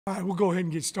All right, we'll go ahead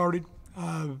and get started.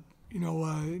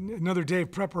 Another day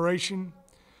of preparation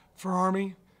for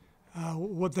Army.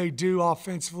 What they do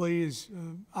offensively is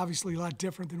obviously a lot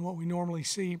different than what we normally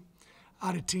see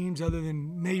out of teams other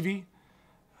than Navy.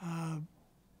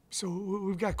 So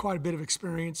we've got quite a bit of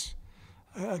experience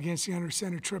against the under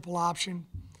center triple option.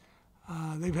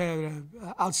 They've had an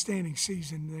outstanding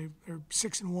season. They're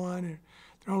 6-1.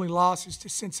 Their only loss is to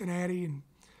Cincinnati,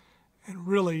 and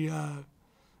really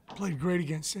played great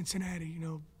against Cincinnati.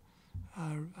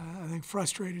 I think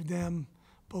frustrated them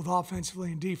both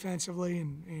offensively and defensively,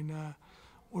 and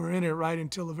we're in it right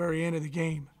until the very end of the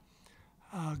game.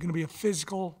 Going to be a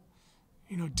physical,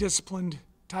 disciplined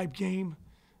type game.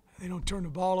 They don't turn the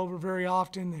ball over very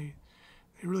often. They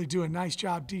really do a nice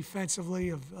job defensively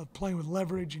of playing with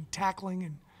leverage and tackling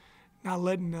and not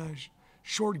letting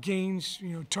short gains,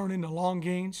 turn into long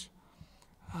gains.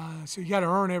 So you got to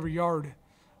earn every yard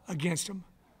against them.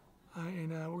 We're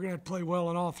going to have to play well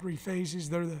in all three phases.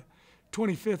 They're the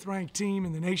 25th ranked team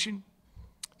in the nation,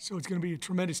 so it's going to be a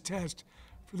tremendous test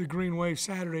for the Green Wave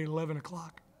Saturday at 11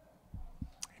 o'clock.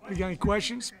 You got any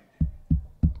questions?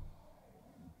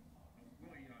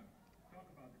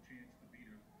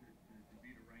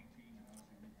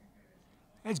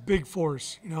 That's big for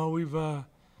us. We've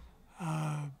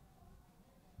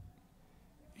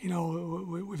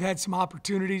had some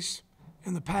opportunities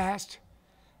in the past,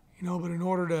 but in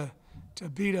order to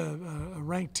beat a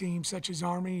ranked team such as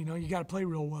Army, you got to play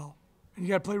real well, and you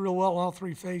got to play real well in all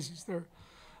three phases.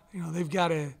 They've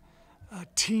got a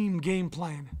team game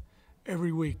plan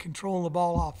every week, controlling the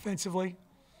ball offensively,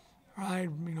 right?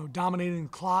 Dominating the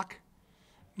clock,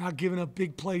 not giving up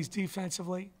big plays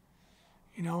defensively,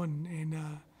 and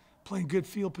playing good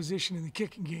field position in the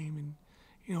kicking game,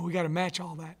 and we got to match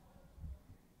all that.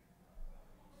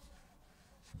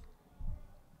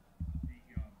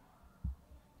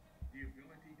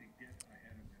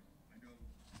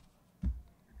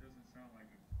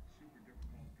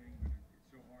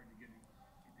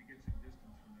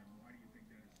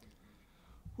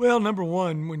 Well, number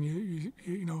one, when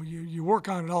you work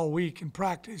on it all week in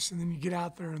practice, and then you get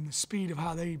out there, and the speed of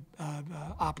how they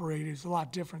operate is a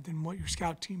lot different than what your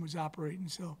scout team was operating.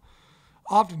 So,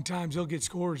 oftentimes they'll get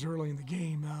scores early in the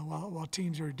game while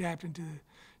teams are adapting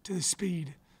to the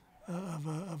speed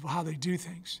of how they do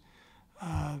things.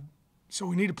 So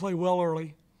we need to play well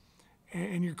early,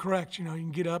 and you're correct. You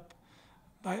can get up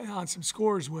on some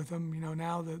scores with them.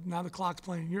 Now the clock's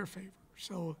playing in your favor.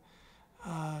 So.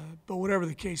 But whatever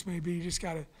the case may be, you just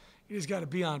gotta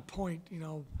be on point,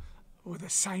 with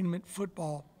assignment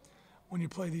football when you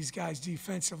play these guys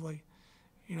defensively,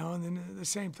 And then the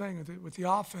same thing with the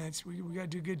offense. We got to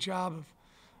do a good job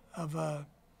of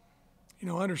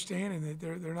understanding that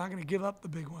they're not going to give up the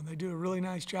big one. They do a really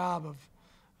nice job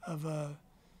of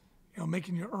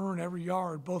making you earn every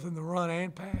yard, both in the run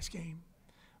and pass game,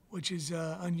 which is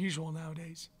unusual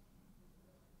nowadays.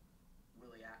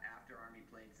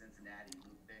 Cincinnati,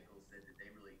 said that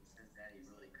Cincinnati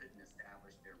really couldn't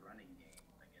establish their running game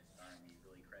against Army.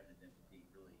 Really credited them for being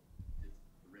really just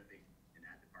terrific in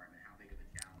that department. How big of a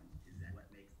challenge is that? What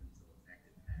makes them so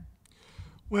effective in that?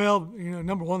 Well,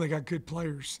 number one, they got good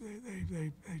players.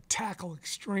 They tackle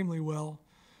extremely well.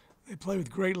 They play with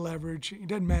great leverage. It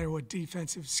doesn't matter what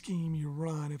defensive scheme you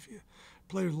run. If you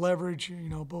play with leverage,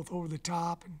 both over the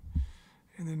top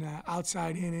and then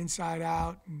outside in, inside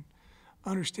out, and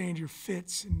understand your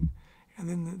fits, and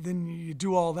then you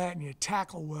do all that and you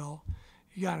tackle well,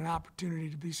 you got an opportunity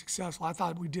to be successful. I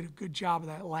thought we did a good job of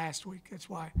that last week. That's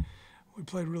why we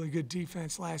played really good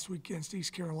defense last week against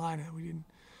East Carolina.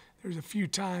 There's a few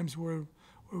times where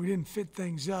we didn't fit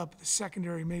things up. The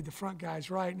secondary made the front guys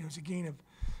right, and it was a gain of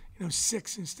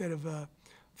 6 instead of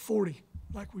 40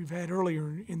 like we've had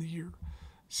earlier in the year.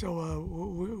 So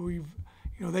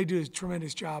they do a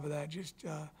tremendous job of that. Just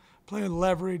playing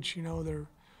leverage,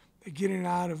 they get in and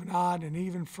out of an odd and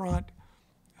even front.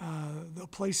 They'll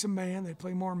play some man. They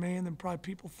play more man than probably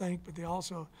people think, but they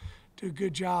also do a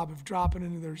good job of dropping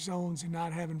into their zones and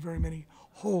not having very many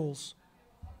holes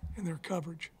in their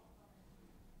coverage.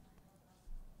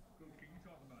 Can you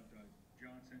talk about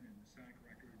Johnson and the sack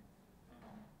record?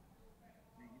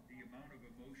 The amount of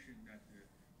emotion that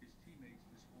his teammates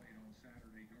displayed on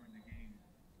Saturday during the game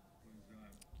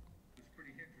was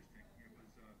pretty interesting. It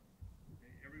was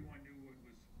everyone knew what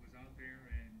was out there,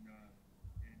 and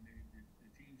the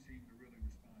team seemed to really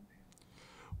respond to him.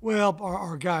 Well,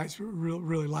 our guys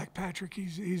really like Patrick.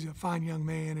 He's a fine young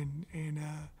man, and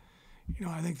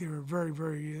I think they were very,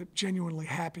 very genuinely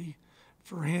happy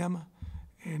for him,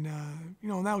 and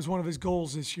and that was one of his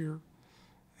goals this year.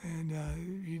 And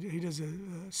he does a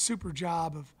super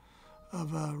job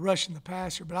rushing the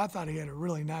passer, but I thought he had a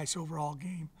really nice overall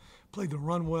game. Played the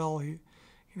run well. He,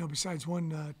 besides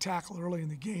one tackle early in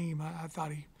the game, I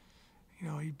thought he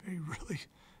really,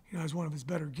 has one of his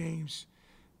better games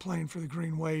playing for the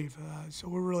Green Wave. So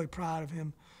we're really proud of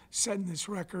him setting this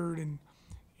record, and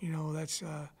that's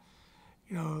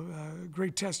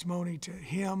great testimony to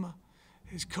him,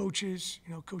 his coaches.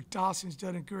 Coach Dawson's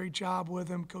done a great job with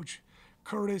him. Coach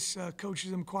Curtis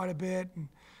coaches him quite a bit, and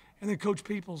then Coach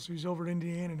Peoples, who's over at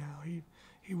Indiana now.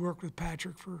 He worked with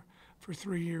Patrick for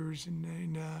 3 years,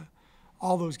 and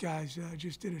all those guys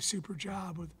just did a super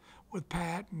job with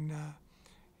Pat, and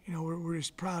we're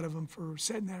just proud of them for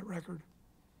setting that record.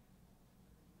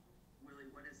 Willie,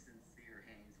 what is Sincere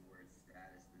Haynesworth's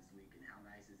status this week, and how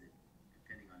nice is it,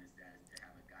 depending on his status, to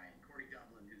have a guy in Corey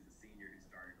Dublin, who's a senior who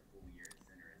started a full year at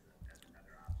center, as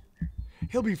another option there?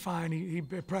 He'll be fine. He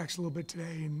practiced a little bit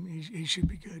today, and he should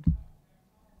be good.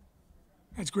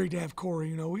 It's great to have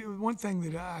Corey. One thing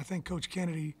that I think Coach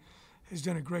Kennedy has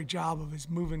done a great job of is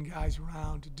moving guys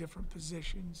around to different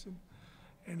positions,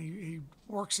 and he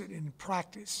works it in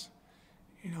practice,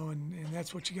 and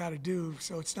that's what you got to do.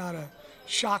 So it's not a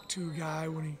shock to a guy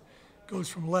when he goes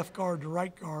from left guard to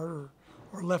right guard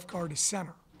or left guard to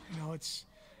center.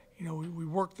 We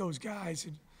work those guys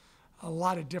at a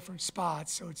lot of different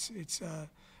spots, so it's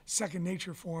second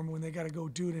nature for them when they got to go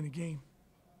do it in a game.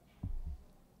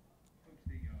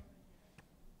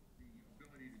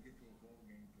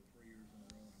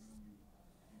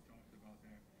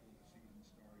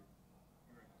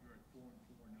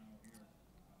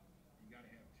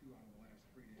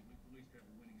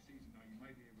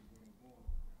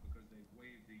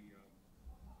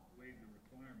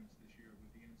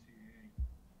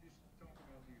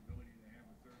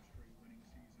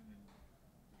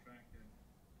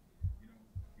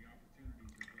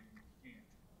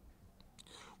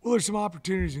 Well, there's some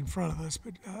opportunities in front of us,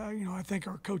 but I think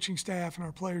our coaching staff and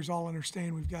our players all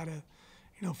understand we've got to,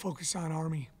 focus on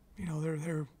Army.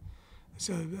 It's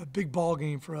a big ball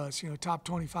game for us. Top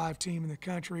 25 team in the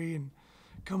country, and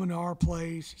coming to our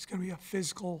place, it's going to be a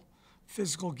physical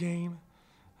game.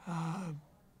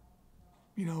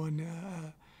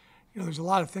 There's a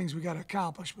lot of things we got to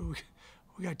accomplish, but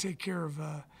we got to take care of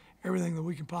everything that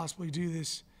we can possibly do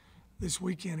this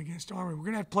weekend against Army. We're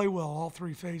going to have to play well all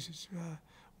three phases.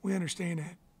 We understand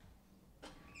that.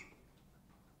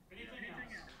 Anything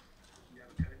else? You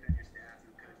have a coach on your staff who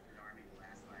coached at Army the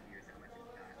last 5 years. How much has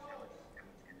that? How much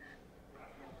can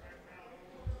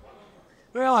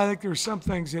that? Well, I think there's some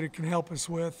things that it can help us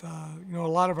with. A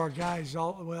lot of our guys,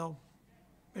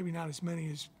 maybe not as many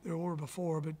as there were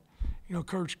before, but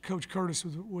Coach Curtis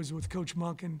was with Coach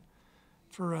Munkin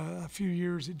for a few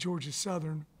years at Georgia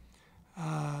Southern.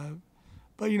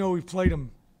 But we've played them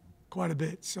quite a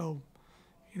bit, so.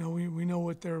 We know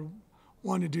what they're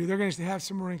wanting to do. They're going to have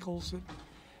some wrinkles that,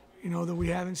 that we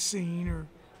haven't seen, or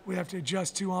we have to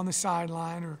adjust to on the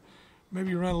sideline, or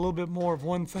maybe run a little bit more of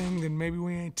one thing than maybe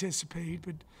we anticipate.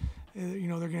 But, they're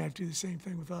going to have to do the same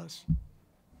thing with us.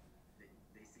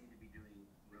 They seem to be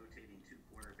rotating 2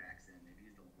 quarterbacks in. They've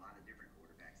used a lot of different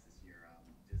quarterbacks this year. How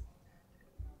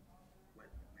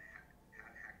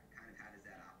does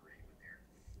that operate with their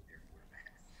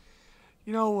quarterbacks?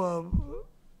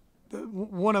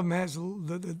 One of them has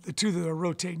the two that are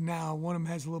rotating now. One of them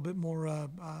has a little bit more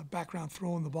background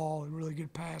throwing the ball, a really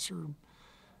good passer,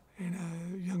 and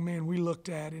a young man we looked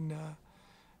at, and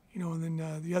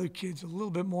then the other kid's a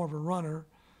little bit more of a runner,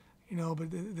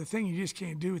 But the thing you just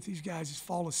can't do with these guys is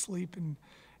fall asleep and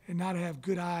not have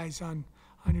good eyes on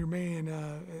your man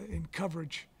in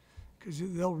coverage, because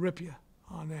they'll rip you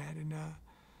on that. And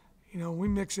we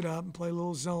mix it up and play a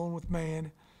little zone with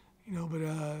man, but.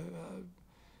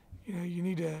 You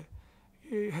need to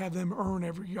have them earn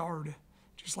every yard,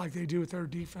 just like they do with their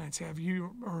defense. Have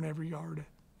you earn every yard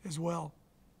as well.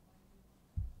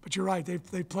 But you're right;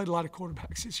 they've played a lot of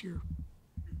quarterbacks this year.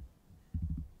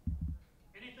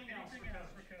 Anything else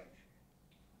for Coach?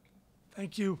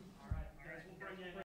 Thank you.